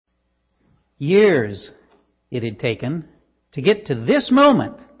Years it had taken to get to this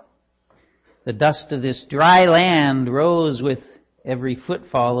moment. The dust of this dry land rose with every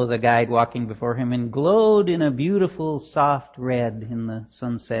footfall of the guide walking before him and glowed in a beautiful soft red in the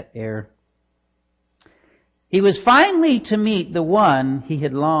sunset air. He was finally to meet the one he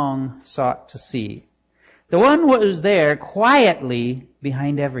had long sought to see. The one who was there quietly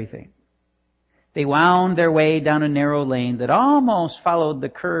behind everything. They wound their way down a narrow lane that almost followed the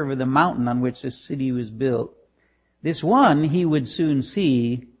curve of the mountain on which the city was built. This one he would soon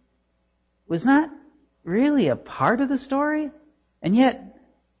see was not really a part of the story, and yet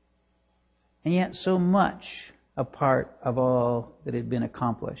so much a part of all that had been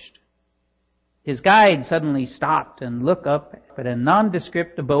accomplished. His guide suddenly stopped and looked up at a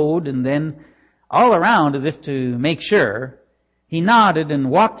nondescript abode, and then all around, as if to make sure, he nodded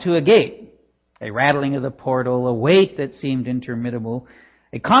and walked to a gate. A rattling of the portal, a wait that seemed interminable,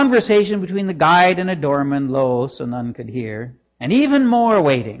 a conversation between the guide and a doorman, low so none could hear, and even more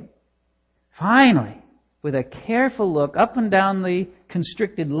waiting. Finally, with a careful look up and down the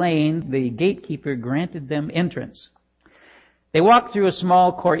constricted lane, the gatekeeper granted them entrance. They walked through a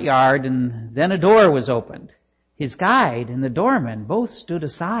small courtyard, and then a door was opened. His guide and the doorman both stood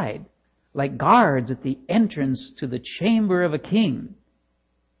aside, like guards at the entrance to the chamber of a king.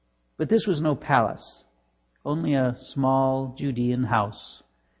 But this was no palace, only a small Judean house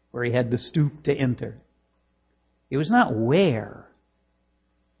where he had to stoop to enter. It was not where,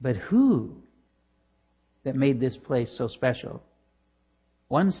 but who that made this place so special.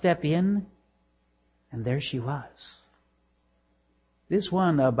 One step in, and there she was. This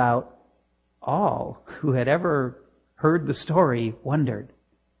one about all who had ever heard the story wondered.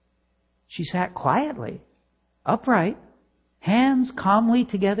 She sat quietly, upright, hands calmly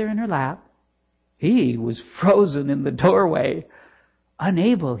together in her lap. He was frozen in the doorway,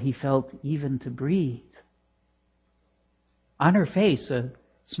 unable, he felt, even to breathe. On her face, a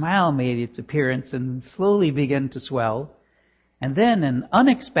smile made its appearance and slowly began to swell. And then an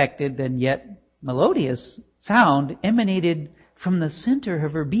unexpected and yet melodious sound emanated from the center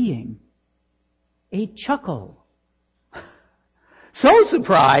of her being. A chuckle. So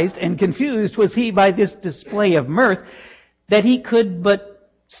surprised and confused was he by this display of mirth that he could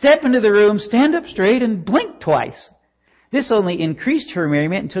but step into the room, stand up straight, and blink twice. This only increased her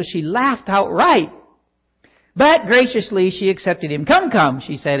merriment until she laughed outright. But graciously she accepted him. Come,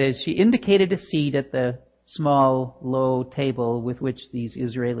 she said as she indicated a seat at the small, low table with which these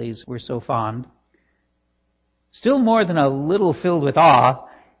Israelis were so fond. Still more than a little filled with awe,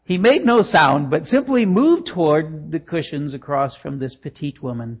 he made no sound, but simply moved toward the cushions across from this petite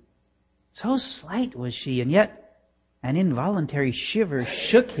woman. So slight was she, and yet an involuntary shiver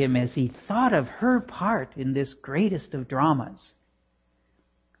shook him as he thought of her part in this greatest of dramas.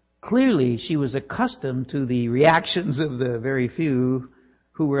 Clearly, she was accustomed to the reactions of the very few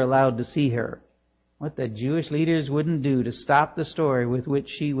who were allowed to see her. What the Jewish leaders wouldn't do to stop the story with which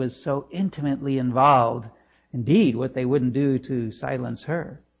she was so intimately involved. Indeed, what they wouldn't do to silence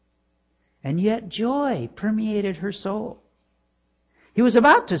her. And yet joy permeated her soul. He was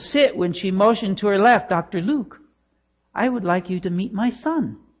about to sit when she motioned to her left. Dr. Luke, I would like you to meet my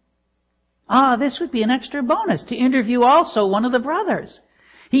son. This would be an extra bonus to interview also one of the brothers.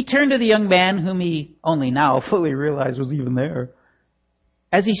 He turned to the young man whom he only now fully realized was even there.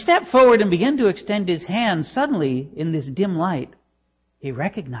 As he stepped forward and began to extend his hand, suddenly, in this dim light, he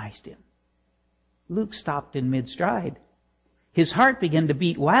recognized him. Luke stopped in mid-stride. His heart began to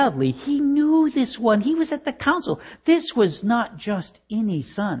beat wildly. He knew this one. He was at the council. This was not just any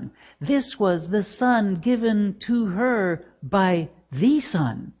son. This was the son given to her by the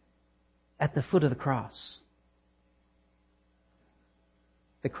Son at the foot of the cross.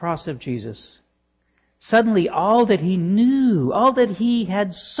 The cross of Jesus. Suddenly all that he knew, all that he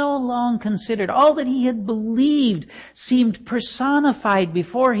had so long considered, all that he had believed seemed personified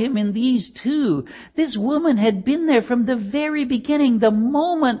before him in these two. This woman had been there from the very beginning, the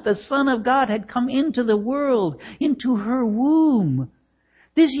moment the Son of God had come into the world, into her womb.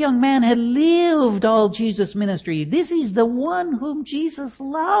 This young man had lived all Jesus' ministry. This is the one whom Jesus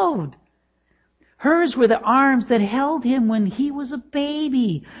loved. Hers were the arms that held him when he was a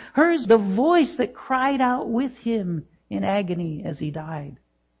baby. Hers the voice that cried out with him in agony as he died.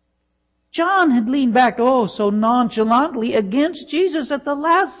 John had leaned back, so nonchalantly against Jesus at the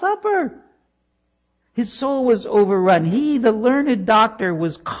Last Supper. His soul was overrun. He, the learned doctor,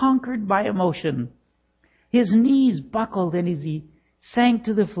 was conquered by emotion. His knees buckled and as he sank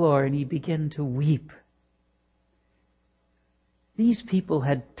to the floor and he began to weep. These people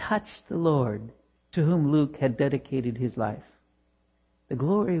had touched the Lord to whom Luke had dedicated his life. The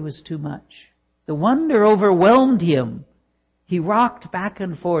glory was too much. The wonder overwhelmed him. He rocked back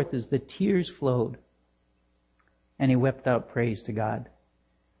and forth as the tears flowed. And he wept out praise to God.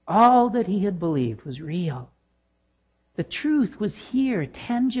 All that he had believed was real. The truth was here,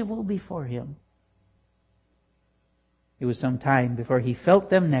 tangible before him. It was some time before he felt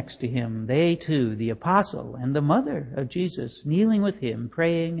them next to him, they too, the apostle and the mother of Jesus, kneeling with him,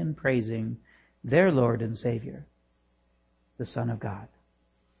 praying and praising their Lord and Savior, the Son of God.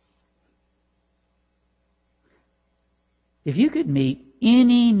 If you could meet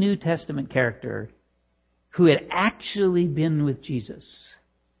any New Testament character who had actually been with Jesus,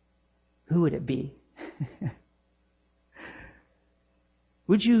 who would it be?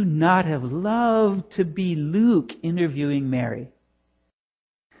 Would you not have loved to be Luke interviewing Mary?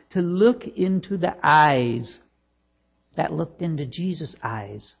 To look into the eyes that looked into Jesus'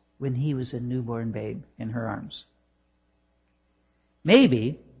 eyes when he was a newborn babe in her arms.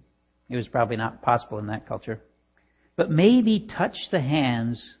 Maybe, it was probably not possible in that culture, but maybe touch the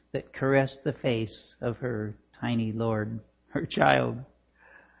hands that caressed the face of her tiny Lord, her child.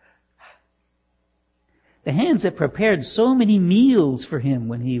 The hands that prepared so many meals for him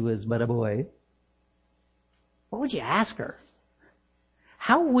when he was but a boy. What would you ask her?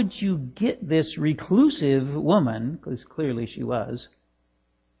 How would you get this reclusive woman, because clearly she was,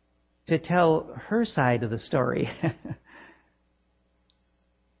 to tell her side of the story?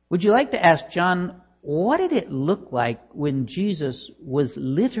 Would you like to ask John, what did it look like when Jesus was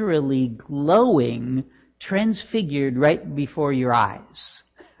literally glowing, transfigured right before your eyes?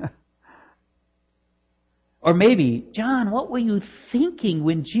 Or maybe, John, what were you thinking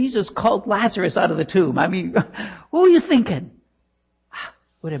when Jesus called Lazarus out of the tomb? I mean, what were you thinking?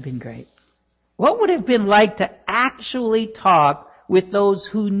 Would have been great. What would it have been like to actually talk with those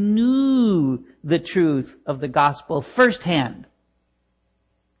who knew the truth of the gospel firsthand?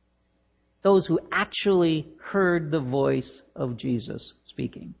 Those who actually heard the voice of Jesus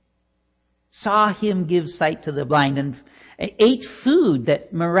speaking. Saw him give sight to the blind and ate food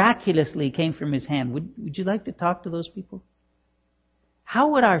that miraculously came from his hand. Would you like to talk to those people?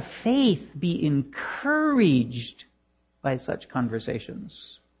 How would our faith be encouraged by such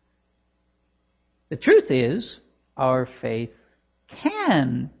conversations? The truth is, our faith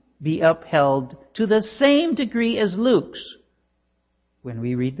can be upheld to the same degree as Luke's when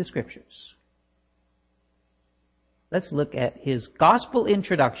we read the Scriptures. Let's look at his gospel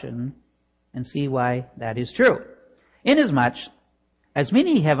introduction and see why that is true. Inasmuch as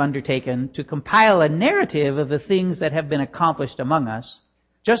many have undertaken to compile a narrative of the things that have been accomplished among us,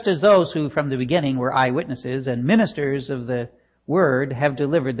 just as those who from the beginning were eyewitnesses and ministers of the word have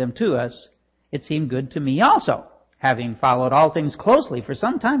delivered them to us, it seemed good to me also, having followed all things closely for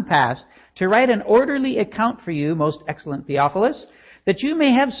some time past, to write an orderly account for you, most excellent Theophilus, that you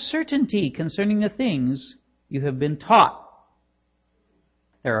may have certainty concerning the things you have been taught.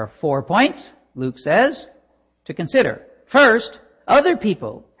 There are 4 points, Luke says, to consider. First, other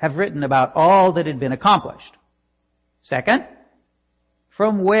people have written about all that had been accomplished. Second,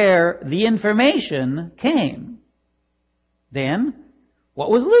 from where the information came. Then, what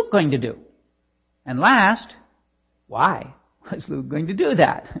was Luke going to do? And last, why was Luke going to do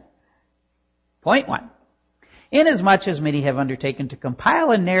that? Point 1. Inasmuch as many have undertaken to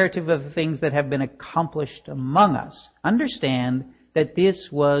compile a narrative of the things that have been accomplished among us, understand that this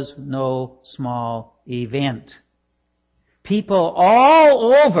was no small event. People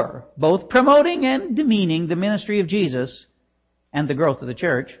all over, both promoting and demeaning the ministry of Jesus and the growth of the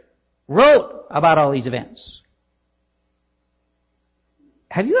church, wrote about all these events.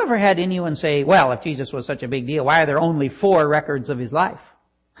 Have you ever had anyone say, well, if Jesus was such a big deal, why are there only 4 records of his life?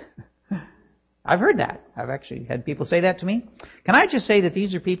 I've heard that. I've actually had people say that to me. Can I just say that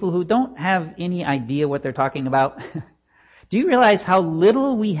these are people who don't have any idea what they're talking about? Do you realize how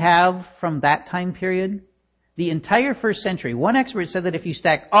little we have from that time period? The entire first century. One expert said that if you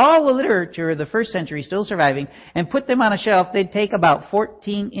stack all the literature of the first century still surviving and put them on a shelf, they'd take about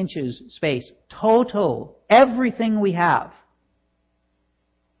 14 inches space. Total. Everything we have.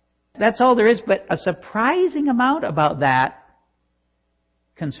 That's all there is, but a surprising amount about that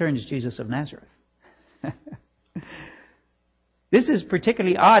concerns Jesus of Nazareth. This is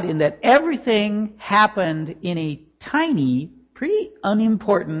particularly odd in that everything happened in a tiny, pretty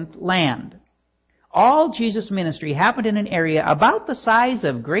unimportant land. All Jesus' ministry happened in an area about the size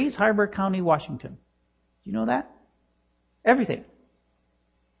of Grays Harbor County, Washington. Do you know that? Everything.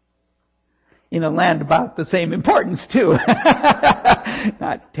 In a land about the same importance, too.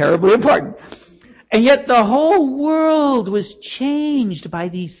 Not terribly important. And yet the whole world was changed by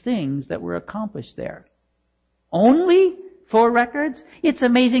these things that were accomplished there. Only 4 records? It's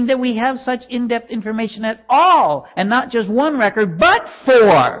amazing that we have such in-depth information at all. And not just 1 record, but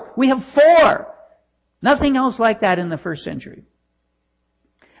 4. We have 4. Nothing else like that in the first century.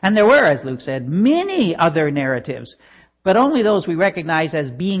 And there were, as Luke said, many other narratives, but only those we recognize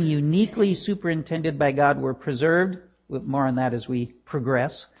as being uniquely superintended by God were preserved. More on that as we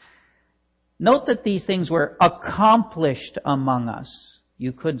progress. Note that these things were accomplished among us.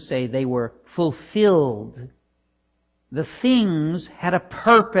 You could say they were fulfilled. The things had a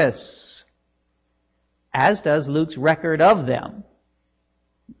purpose, as does Luke's record of them.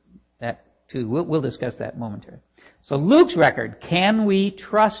 That too, we'll discuss that momentarily. So Luke's record, can we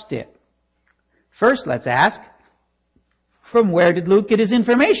trust it? First, let's ask, from where did Luke get his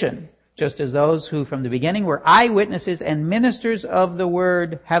information? Just as those who from the beginning were eyewitnesses and ministers of the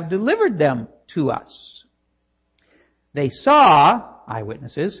word have delivered them to us. They saw,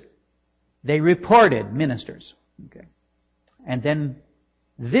 eyewitnesses, they reported, ministers. Okay. And then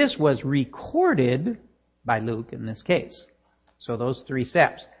this was recorded by Luke in this case. So those 3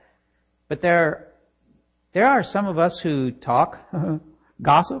 steps. But there are some of us who talk,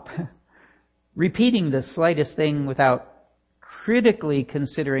 gossip, repeating the slightest thing without critically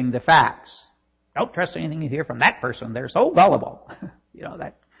considering the facts. Don't trust anything you hear from that person. They're so gullible.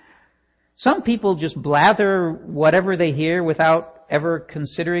 That. Some people just blather whatever they hear without ever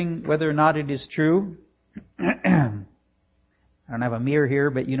considering whether or not it is true. I don't have a mirror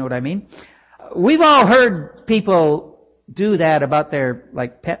here, but you know what I mean. We've all heard people do that about their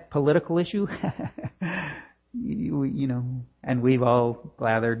pet political issue. And we've all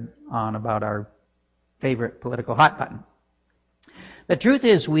blathered on about our favorite political hot button. The truth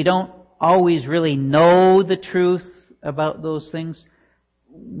is, we don't always really know the truth about those things.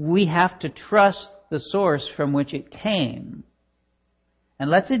 We have to trust the source from which it came. And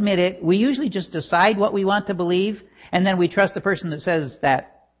let's admit it, we usually just decide what we want to believe, and then we trust the person that says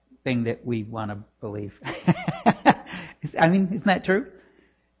that thing that we want to believe. I mean, isn't that true?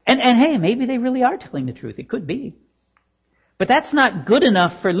 And hey, maybe they really are telling the truth. It could be. But that's not good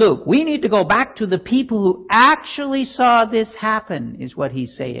enough for Luke. We need to go back to the people who actually saw this happen, is what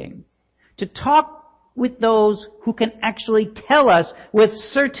he's saying. To talk with those who can actually tell us with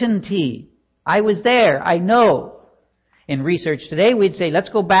certainty. I was there. I know. In research today, we'd say, let's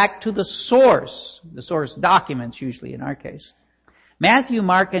go back to the source documents, usually in our case. Matthew,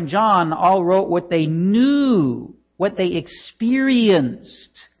 Mark, and John all wrote what they knew, what they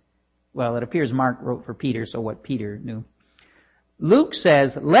experienced. Well, it appears Mark wrote for Peter, so what Peter knew. Luke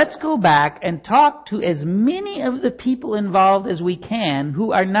says, let's go back and talk to as many of the people involved as we can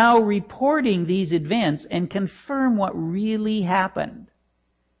who are now reporting these events and confirm what really happened.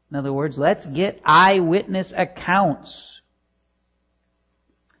 In other words, let's get eyewitness accounts.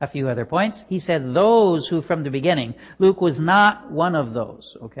 A few other points. He said those who from the beginning. Luke was not one of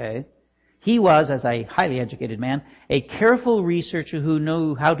those, okay? He was, as a highly educated man, a careful researcher who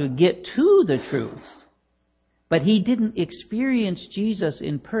knew how to get to the truth. But he didn't experience Jesus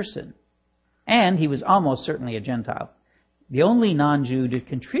in person. And he was almost certainly a Gentile. The only non-Jew to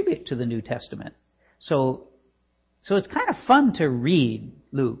contribute to the New Testament. So it's kind of fun to read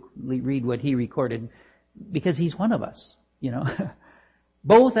Luke, read what he recorded, because he's one of us,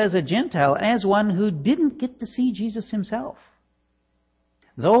 both as a Gentile and as one who didn't get to see Jesus himself.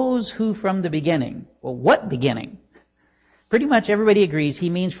 Those who from the beginning. Well, what beginning? Pretty much everybody agrees he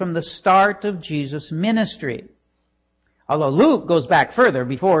means from the start of Jesus' ministry. Although Luke goes back further,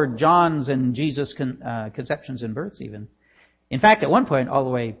 before John's and Jesus' conceptions and births even. In fact, at one point, all the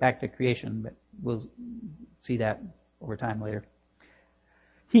way back to creation, but we'll see that over time later.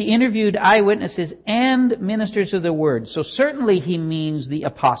 He interviewed eyewitnesses and ministers of the word. So certainly he means the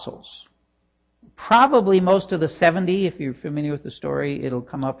apostles. Probably most of the 70, if you're familiar with the story, it'll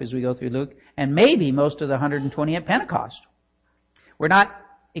come up as we go through Luke. And maybe most of the 120 at Pentecost. We're not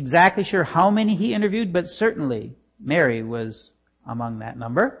exactly sure how many he interviewed, but certainly Mary was among that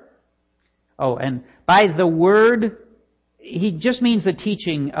number. Oh, and by the word, he just means the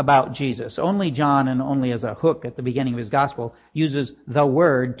teaching about Jesus. Only John, and only as a hook at the beginning of his gospel, uses the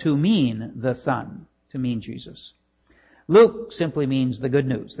word to mean the Son, to mean Jesus. Luke simply means the good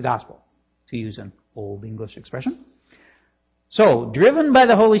news, the gospel, to use an old English expression. So, driven by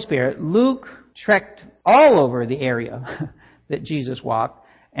the Holy Spirit, Luke trekked all over the area that Jesus walked,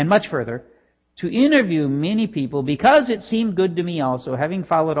 and much further, to interview many people, because it seemed good to me also, having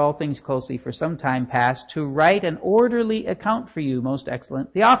followed all things closely for some time past, to write an orderly account for you, most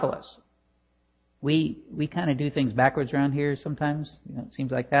excellent Theophilus. We kind of do things backwards around here sometimes. It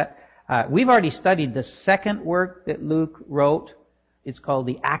seems like that. We've already studied the second work that Luke wrote. It's called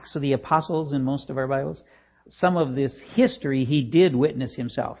the Acts of the Apostles in most of our Bibles. some of this history he did witness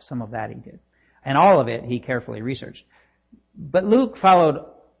himself. Some of that he did. And all of it he carefully researched. But Luke followed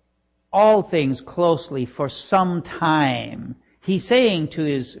all things closely for some time. He's saying to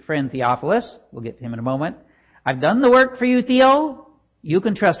his friend Theophilus, we'll get to him in a moment, I've done the work for you, Theo. You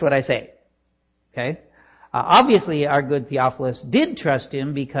can trust what I say. Okay? Obviously, our good Theophilus did trust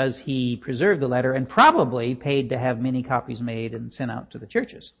him because he preserved the letter and probably paid to have many copies made and sent out to the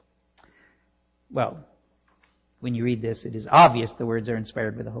churches. Well, when you read this, it is obvious the words are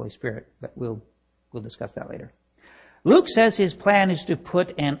inspired by the Holy Spirit, but we'll discuss that later. Luke says his plan is to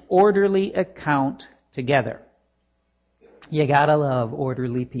put an orderly account together. You gotta love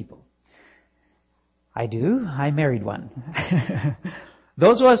orderly people. I do. I married one.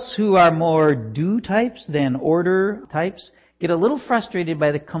 Those of us who are more do types than order types get a little frustrated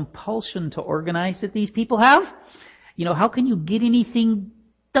by the compulsion to organize that these people have. You know, how can you get anything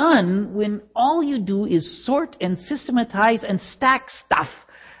done when all you do is sort and systematize and stack stuff?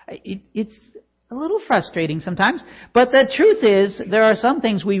 It's a little frustrating sometimes. But the truth is, there are some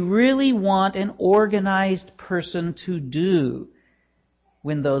things we really want an organized person to do.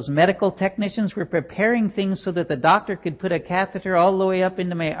 When those medical technicians were preparing things so that the doctor could put a catheter all the way up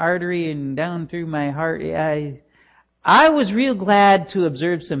into my artery and down through my heart, I was real glad to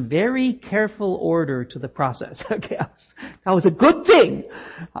observe some very careful order to the process. Okay, that was a good thing.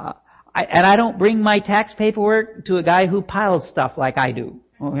 And I don't bring my tax paperwork to a guy who piles stuff like I do.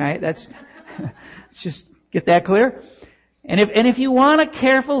 Okay, let's just get that clear. And if you want a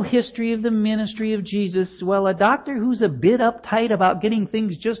careful history of the ministry of Jesus, well, a doctor who's a bit uptight about getting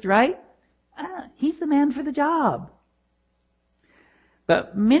things just right, he's the man for the job.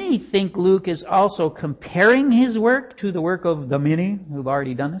 But many think Luke is also comparing his work to the work of the many who've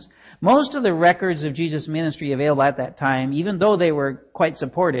already done this. Most of the records of Jesus' ministry available at that time, even though they were quite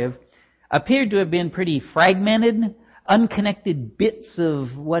supportive, appeared to have been pretty fragmented, unconnected bits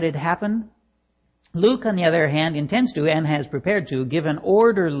of what had happened. Luke, on the other hand, intends to, and has prepared to, give an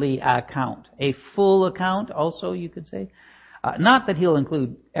orderly account. A full account, also, you could say. Not that he'll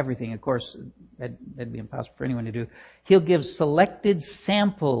include everything, of course. That'd be impossible for anyone to do. He'll give selected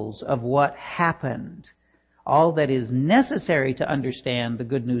samples of what happened. All that is necessary to understand the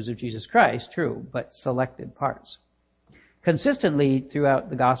good news of Jesus Christ, true, but selected parts. Consistently throughout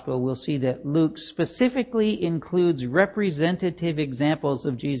the Gospel, we'll see that Luke specifically includes representative examples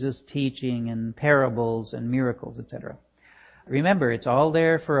of Jesus' teaching and parables and miracles, etc. Remember, it's all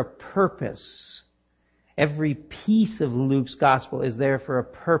there for a purpose. Every piece of Luke's Gospel is there for a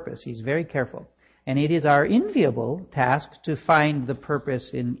purpose. He's very careful. And it is our enviable task to find the purpose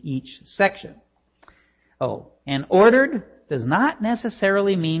in each section. Oh, and ordered does not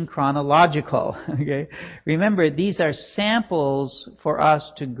necessarily mean chronological. Okay? Remember, these are samples for us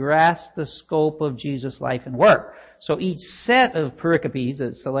to grasp the scope of Jesus' life and work. So each set of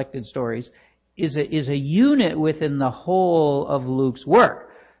pericopes, selected stories, is a unit within the whole of Luke's work.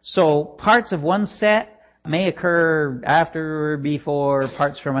 So parts of one set may occur after or before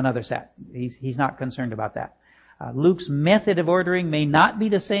parts from another set. He's not concerned about that. Luke's method of ordering may not be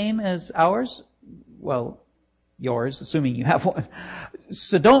the same as ours. Well, yours, assuming you have one.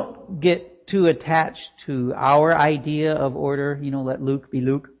 So don't get too attached to our idea of order. Let Luke be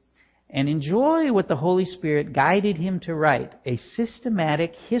Luke. And enjoy what the Holy Spirit guided him to write, a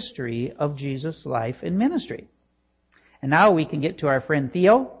systematic history of Jesus' life and ministry. And now we can get to our friend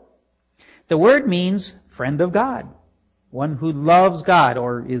Theo. The word means friend of God, one who loves God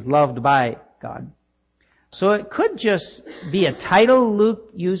or is loved by God. So it could just be a title Luke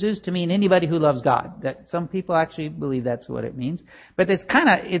uses to mean anybody who loves God. That some people actually believe that's what it means. But it's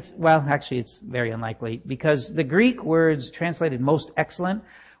very unlikely because the Greek words translated most excellent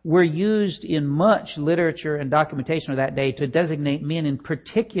were used in much literature and documentation of that day to designate men in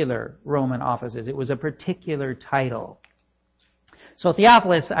particular Roman offices. It was a particular title. So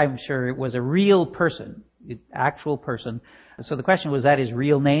Theophilus, I'm sure, was a real person, actual person. So the question was that his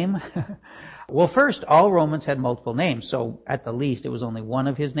real name? Well, first, all Romans had multiple names, so at the least it was only one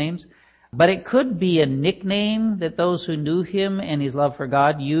of his names. But it could be a nickname that those who knew him and his love for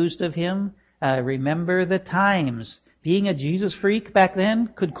God used of him. Remember the times. Being a Jesus freak back then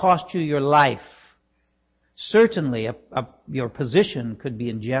could cost you your life. Certainly, your position could be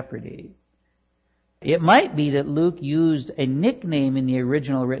in jeopardy. It might be that Luke used a nickname in the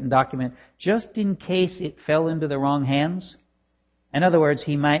original written document just in case it fell into the wrong hands. In other words,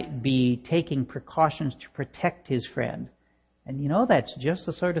 he might be taking precautions to protect his friend. And that's just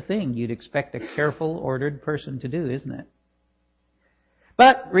the sort of thing you'd expect a careful, ordered person to do, isn't it?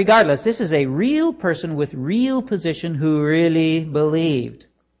 But regardless, this is a real person with real position who really believed.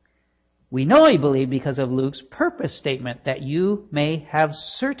 We know he believed because of Luke's purpose statement, that you may have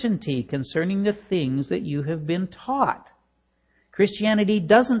certainty concerning the things that you have been taught. Christianity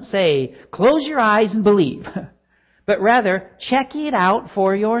doesn't say, close your eyes and believe, but rather, check it out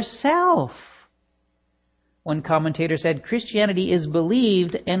for yourself. One commentator said, Christianity is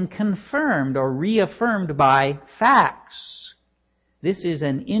believed and confirmed or reaffirmed by facts. This is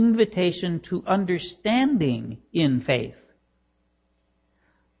an invitation to understanding in faith.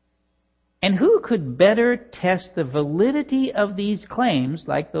 And who could better test the validity of these claims,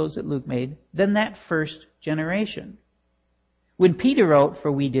 like those that Luke made, than that first generation? When Peter wrote,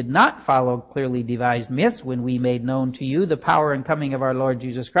 for we did not follow clearly devised myths when we made known to you the power and coming of our Lord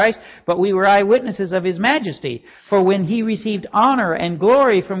Jesus Christ, but we were eyewitnesses of His majesty. For when He received honor and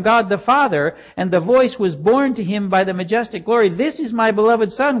glory from God the Father, and the voice was borne to Him by the majestic glory, this is my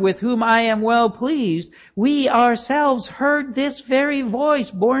beloved Son, with whom I am well pleased, we ourselves heard this very voice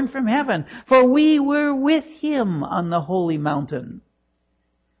borne from heaven, for we were with Him on the holy mountain.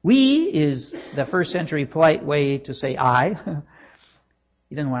 We is the first century polite way to say I.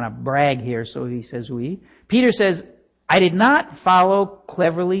 He doesn't want to brag here, so he says we. Peter says, I did not follow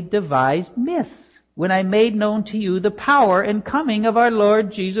cleverly devised myths when I made known to you the power and coming of our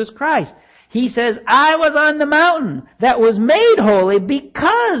Lord Jesus Christ. He says, I was on the mountain that was made holy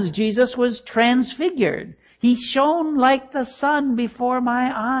because Jesus was transfigured. He shone like the sun before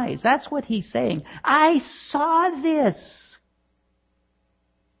my eyes. That's what he's saying. I saw this.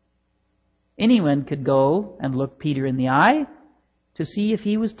 Anyone could go and look Peter in the eye to see if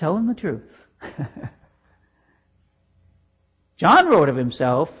he was telling the truth. John wrote of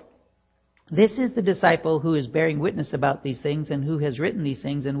himself, this is the disciple who is bearing witness about these things and who has written these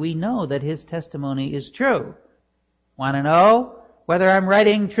things, and we know that his testimony is true. Want to know whether I'm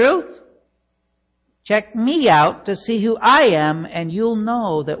writing truth? Check me out to see who I am, and you'll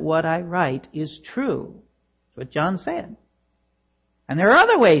know that what I write is true. That's what John said. And there are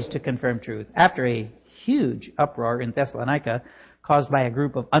other ways to confirm truth. After a huge uproar in Thessalonica caused by a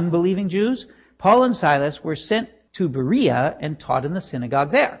group of unbelieving Jews, Paul and Silas were sent to Berea and taught in the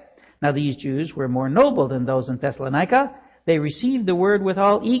synagogue there. Now these Jews were more noble than those in Thessalonica. They received the word with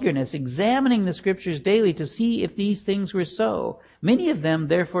all eagerness, examining the Scriptures daily to see if these things were so. Many of them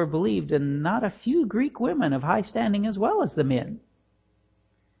therefore believed, and not a few Greek women of high standing as well as the men.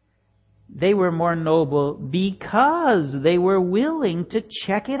 They were more noble because they were willing to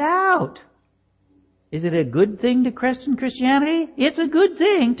check it out. Is it a good thing to question Christianity? It's a good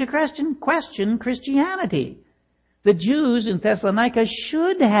thing to question Christianity. The Jews in Thessalonica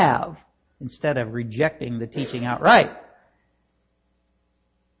should have, instead of rejecting the teaching outright.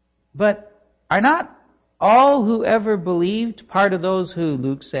 But are not all who ever believed part of those who,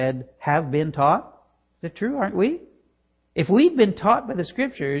 Luke said, have been taught? Is that true, aren't we? If we've been taught by the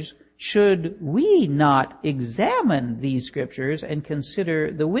Scriptures, should we not examine these Scriptures and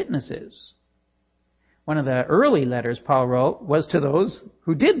consider the witnesses? One of the early letters Paul wrote was to those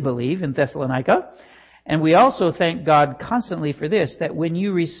who did believe in Thessalonica. And we also thank God constantly for this, that when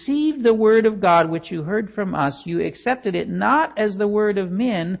you received the word of God which you heard from us, you accepted it not as the word of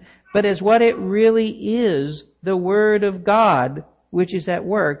men, but as what it really is, the word of God, which is at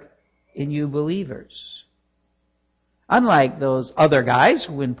work in you believers. Unlike those other guys,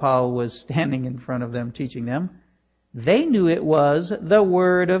 when Paul was standing in front of them teaching them, they knew it was the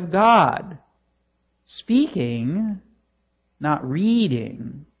Word of God. Speaking, not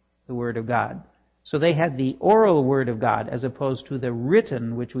reading the Word of God. So they had the oral Word of God as opposed to the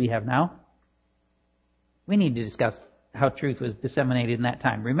written which we have now. We need to discuss how truth was disseminated in that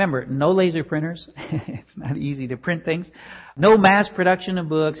time. Remember, no laser printers. It's not easy to print things. No mass production of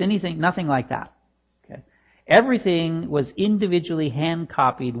books, anything, nothing like that. Everything was individually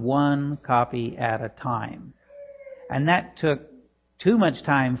hand-copied, one copy at a time. And that took too much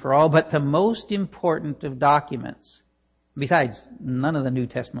time for all but the most important of documents. Besides, none of the New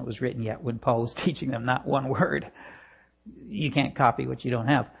Testament was written yet when Paul was teaching them, not one word. You can't copy what you don't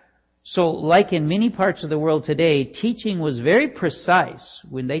have. So, like in many parts of the world today, teaching was very precise.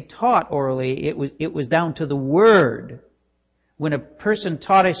 When they taught orally, it was down to the word. When a person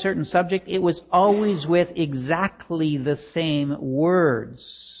taught a certain subject, it was always with exactly the same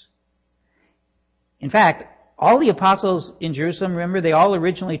words. In fact, all the apostles in Jerusalem, remember, they all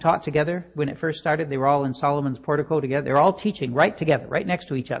originally taught together when it first started. They were all in Solomon's portico together. They were all teaching right together, right next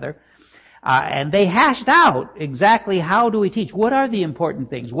to each other. And they hashed out exactly how do we teach. What are the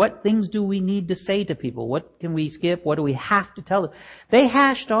important things? What things do we need to say to people? What can we skip? What do we have to tell them? They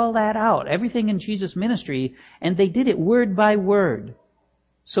hashed all that out, everything in Jesus' ministry, and they did it word by word.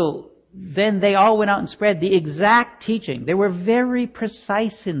 So then they all went out and spread the exact teaching. They were very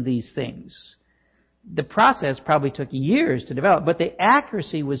precise in these things. The process probably took years to develop, but the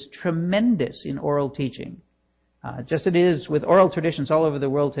accuracy was tremendous in oral teaching. Just as it is with oral traditions all over the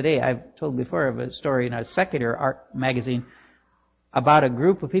world today. I've told before of a story in a secular art magazine about a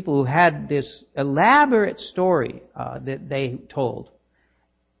group of people who had this elaborate story that they told.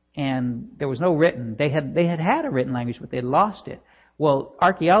 And there was no written. They had a written language, but they lost it. Well,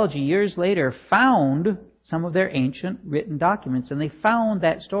 archaeology years later found some of their ancient written documents, and they found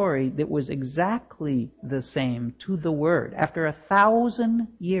that story that was exactly the same to the word after 1,000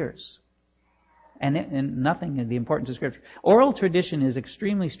 years. And nothing of the importance of Scripture. Oral tradition is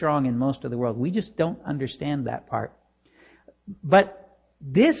extremely strong in most of the world. We just don't understand that part. But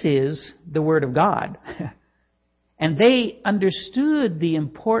this is the Word of God. And they understood the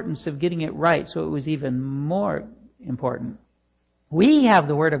importance of getting it right, so it was even more important. We have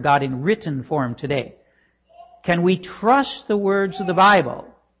the Word of God in written form today. Can we trust the words of the Bible?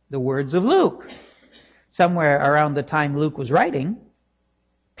 The words of Luke. Somewhere around the time Luke was writing,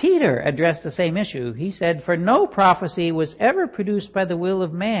 Peter addressed the same issue. He said, "For no prophecy was ever produced by the will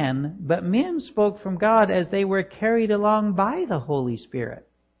of man, but men spoke from God as they were carried along by the Holy Spirit."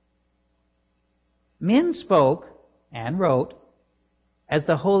 Men spoke and wrote as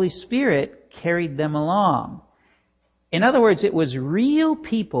the Holy Spirit carried them along. In other words, it was real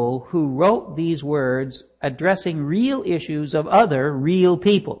people who wrote these words addressing real issues of other real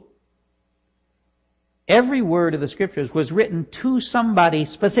people. Every word of the Scriptures was written to somebody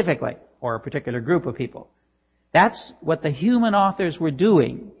specifically, or a particular group of people. That's what the human authors were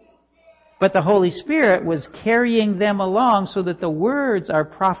doing. But the Holy Spirit was carrying them along so that the words are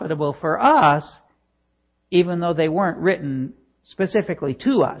profitable for us, even though they weren't written specifically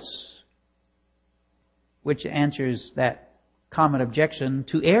to us. Which answers that common objection.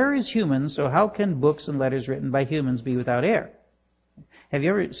 To err is human, so how can books and letters written by humans be without error? Have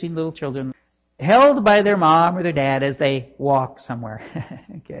you ever seen little children held by their mom or their dad as they walk somewhere?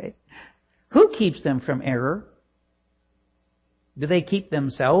 Okay. Who keeps them from error? Do they keep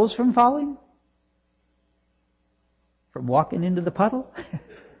themselves from falling? From walking into the puddle?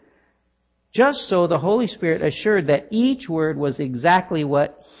 Just so the Holy Spirit assured that each word was exactly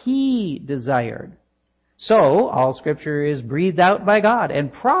what He desired. So, all Scripture is breathed out by God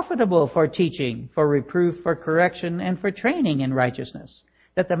and profitable for teaching, for reproof, for correction, and for training in righteousness,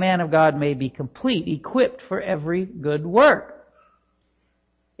 that the man of God may be complete, equipped for every good work.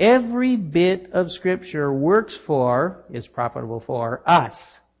 Every bit of Scripture is profitable for us,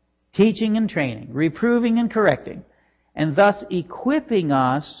 teaching and training, reproving and correcting, and thus equipping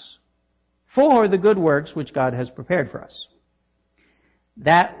us for the good works which God has prepared for us.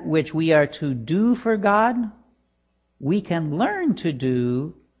 That which we are to do for God, we can learn to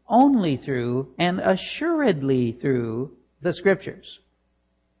do only through and assuredly through the Scriptures.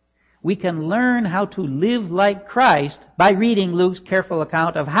 We can learn how to live like Christ by reading Luke's careful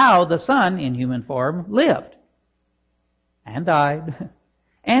account of how the Son, in human form, lived and died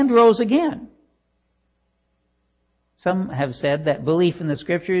and rose again. Some have said that belief in the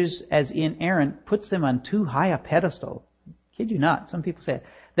Scriptures as inerrant puts them on too high a pedestal. Kid you not, some people say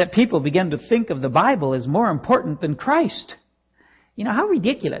that people begin to think of the Bible as more important than Christ. You know, how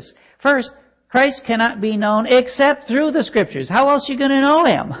ridiculous. First, Christ cannot be known except through the Scriptures. How else are you going to know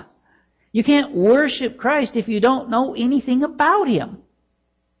Him? You can't worship Christ if you don't know anything about Him.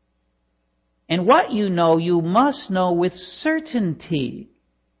 And what you know, you must know with certainty.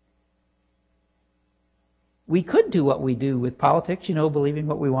 We could do what we do with politics, believing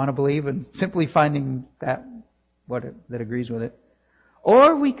what we want to believe and simply finding that agrees with it.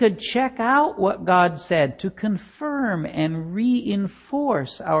 Or we could check out what God said to confirm and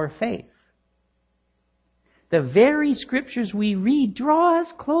reinforce our faith. The very Scriptures we read draw us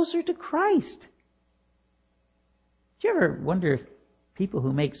closer to Christ. Do you ever wonder if people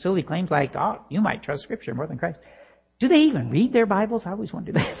who make silly claims like, you might trust Scripture more than Christ, do they even read their Bibles? I always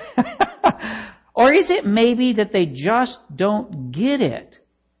wonder that. Or is it maybe that they just don't get it,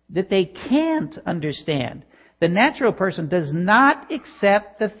 that they can't understand? The natural person does not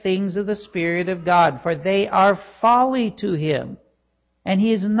accept the things of the Spirit of God, for they are folly to him. And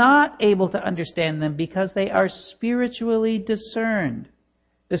he is not able to understand them because they are spiritually discerned.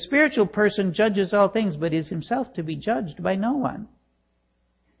 The spiritual person judges all things, but is himself to be judged by no one.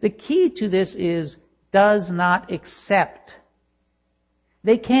 The key to this is does not accept.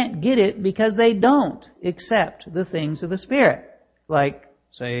 They can't get it because they don't accept the things of the Spirit. Like,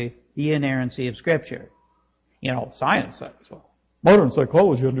 say, the inerrancy of Scripture. Science says, well, modern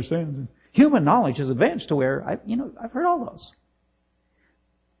psychology understands, and human knowledge is advanced to where, I've heard all those.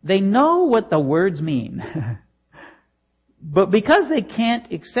 They know what the words mean. But because they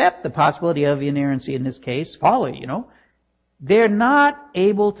can't accept the possibility of inerrancy in this case, folly, they're not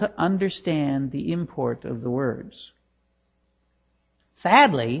able to understand the import of the words.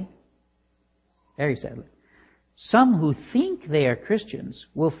 Sadly, very sadly, some who think they are Christians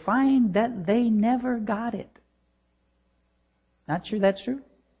will find that they never got it. Not sure that's true?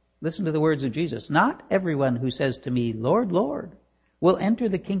 Listen to the words of Jesus. Not everyone who says to me, Lord, Lord, will enter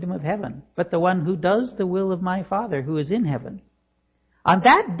the kingdom of heaven, but the one who does the will of my Father who is in heaven. On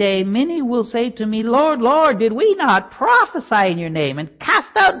that day, many will say to me, Lord, Lord, did we not prophesy in your name and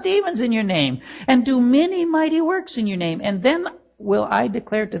cast out demons in your name and do many mighty works in your name? And then will I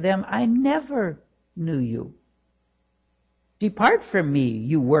declare to them, I never knew you. Depart from me,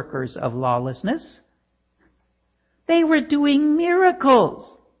 you workers of lawlessness. They were doing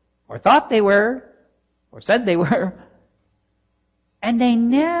miracles, or thought they were, or said they were, and they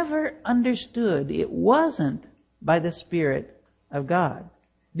never understood it wasn't by the Spirit of God,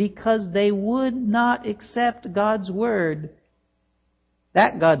 because they would not accept God's Word.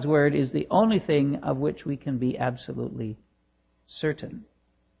 That God's Word is the only thing of which we can be absolutely certain.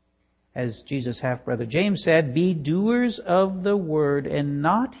 As Jesus' half-brother James said, be doers of the Word and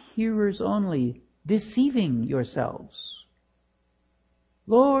not hearers only, deceiving yourselves.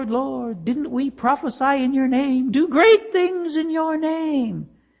 Lord, Lord, didn't we prophesy in your name? Do great things in your name.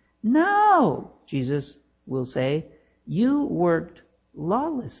 No, Jesus will say, you worked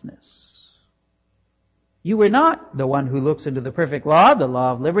lawlessness. You were not the one who looks into the perfect law, the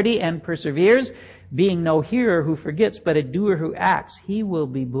law of liberty, and perseveres, being no hearer who forgets, but a doer who acts. He will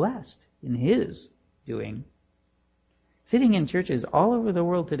be blessed in his doing. Sitting in churches all over the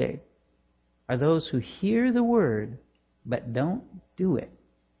world today are those who hear the word but don't do it.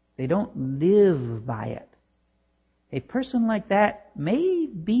 They don't live by it. A person like that may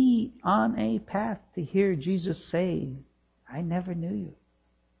be on a path to hear Jesus say, I never knew you.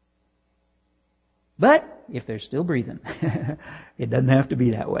 But if they're still breathing, it doesn't have to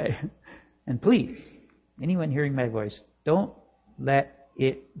be that way. And please, anyone hearing my voice, don't let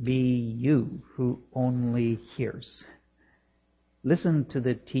it be you who only hears. Listen to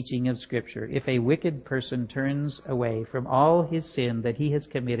the teaching of Scripture. If a wicked person turns away from all his sin that he has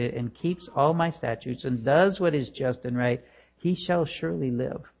committed and keeps all my statutes and does what is just and right, he shall surely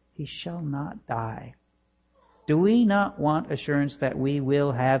live. He shall not die. Do we not want assurance that we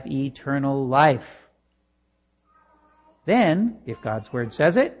will have eternal life? Then, if God's Word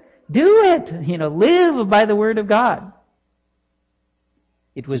says it, do it. Live by the Word of God.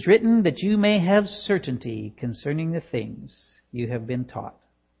 It was written that you may have certainty concerning the things you have been taught.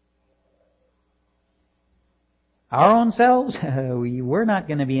 Our own selves, we're not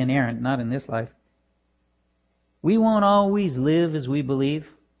going to be inerrant, not in this life. We won't always live as we believe,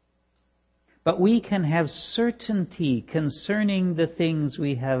 but we can have certainty concerning the things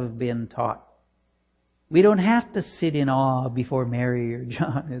we have been taught. We don't have to sit in awe before Mary or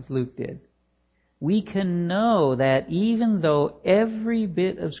John as Luke did. We can know that even though every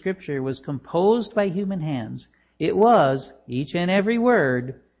bit of Scripture was composed by human hands, it was, each and every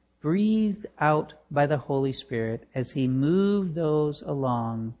word, breathed out by the Holy Spirit as He moved those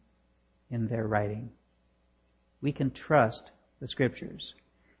along in their writing. We can trust the Scriptures.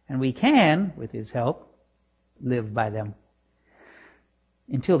 And we can, with His help, live by them.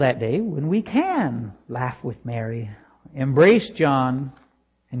 Until that day when we can laugh with Mary, embrace John,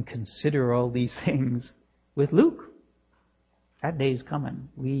 and consider all these things with Luke. That day is coming.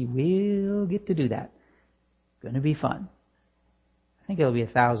 We will get to do that. It's going to be fun. I think it'll be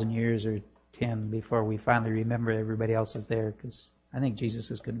 1,000 years or 10 before we finally remember everybody else is there, because I think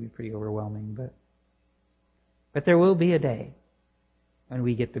Jesus is going to be pretty overwhelming. But there will be a day when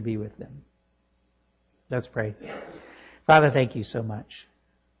we get to be with them. Let's pray. Father, thank you so much.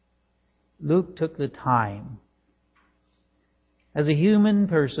 Luke took the time, as a human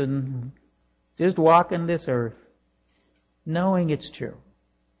person, just walking this earth, knowing it's true.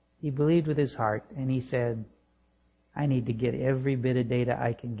 He believed with his heart, and he said, I need to get every bit of data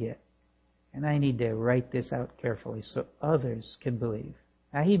I can get. And I need to write this out carefully so others can believe.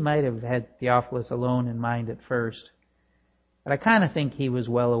 Now, he might have had Theophilus alone in mind at first, but I kind of think he was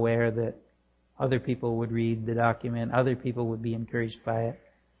well aware that other people would read the document, other people would be encouraged by it.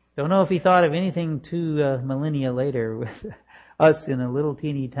 Don't know if he thought of anything 2 millennia later with us in a little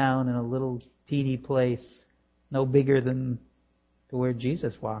teeny town in a little teeny place, no bigger than to where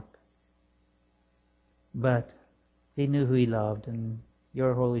Jesus walked. But he knew who he loved, and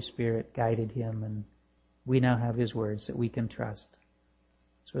your Holy Spirit guided him, and we now have his words that we can trust.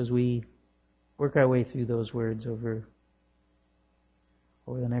 So as we work our way through those words over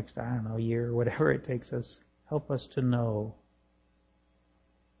over the next, year or whatever it takes us. Help us to know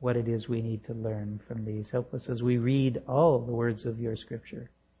what it is we need to learn from these. Help us as we read all the words of your Scripture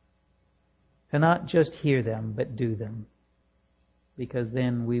to not just hear them, but do them. Because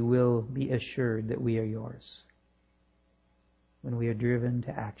then we will be assured that we are yours when we are driven to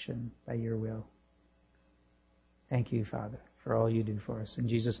action by your will. Thank you, Father, for all you do for us. In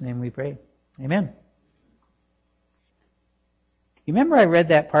Jesus' name we pray. Amen. You remember I read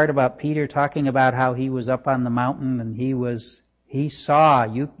that part about Peter talking about how he was up on the mountain and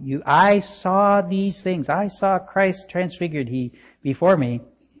I saw these things. I saw Christ transfigured before me.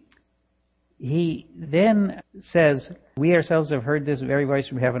 He then says, we ourselves have heard this very voice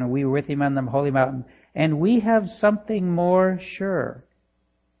from heaven, and we were with him on the holy mountain, and we have something more sure,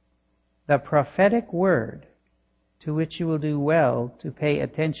 the prophetic word, to which you will do well to pay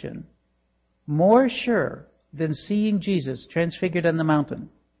attention. More sure than seeing Jesus transfigured on the mountain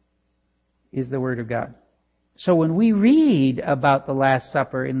is the Word of God. So when we read about the Last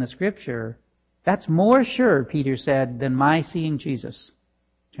Supper in the Scripture, that's more sure, Peter said, than my seeing Jesus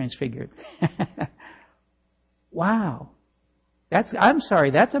transfigured. Wow. That's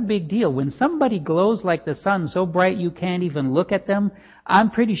a big deal. When somebody glows like the sun, so bright you can't even look at them, I'm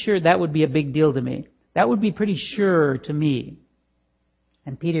pretty sure that would be a big deal to me. That would be pretty sure to me.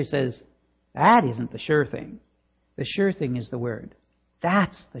 And Peter says, that isn't the sure thing. The sure thing is the Word.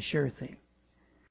 That's the sure thing.